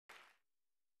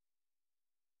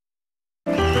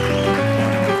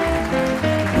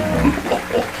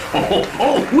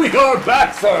We are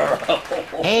back, sir.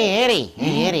 Hey,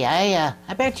 Eddie,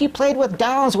 I bet you played with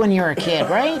dolls when you were a kid,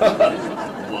 right?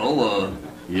 Well,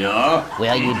 yeah.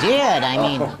 Well, you did. I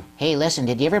mean, hey, listen,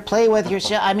 did you ever play with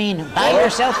yourself? I mean, by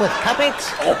yourself with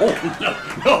puppets?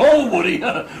 No, Woody.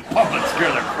 Puppets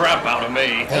scare the crap out of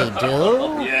me. They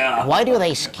do? Yeah. Why do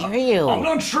they scare you? I'm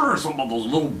not sure. Some of those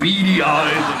little beady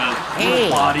eyes and that little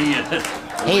body.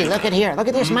 Hey, look at here. Look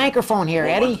at this microphone here,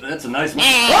 Eddie. That's a nice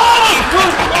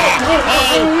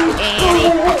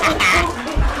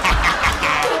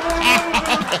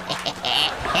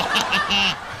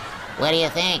What do you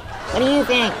think? What do you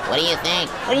think? What do you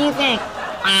think? What do you think?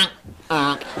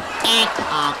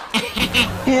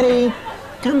 Eddie,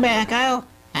 come back.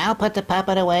 I'll put the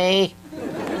puppet away.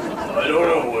 I don't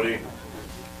know, Woody.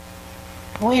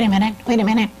 Wait a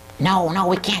minute. No,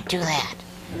 we can't do that.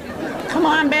 Come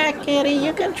on back, Eddie.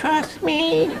 You can trust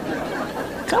me.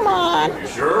 Come on. You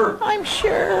sure? I'm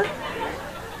sure.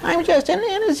 I'm just an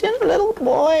innocent little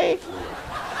boy.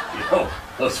 You know,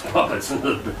 those puppets and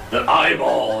the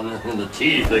eyeball and the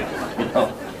teeth, Yeah.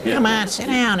 Come on, sit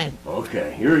down and...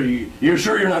 Okay, you're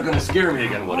sure you're not going to scare me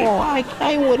again, Woody? Oh,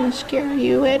 I wouldn't scare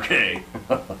you, Ed. Okay.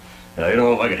 I don't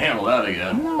know if I can handle that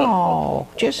again. No,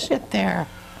 just sit there.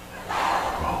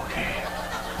 Okay.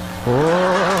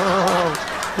 Whoa!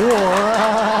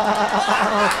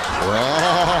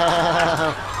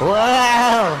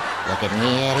 Look at me,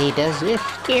 Eddie. Does this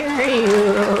scare you?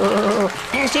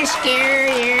 Does this scare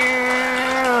you?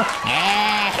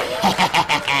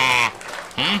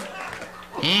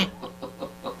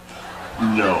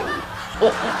 No.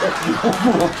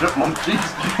 Chipmunkies.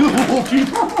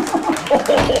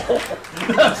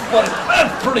 That's funny.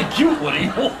 That's pretty cute, Woody.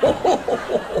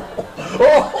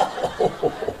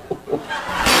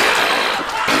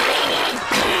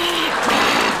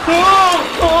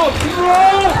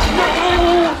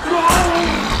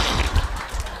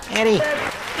 Eddie,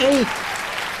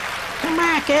 come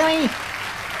back, Eddie.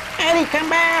 Eddie, come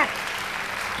back.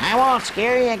 I won't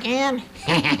scare you again.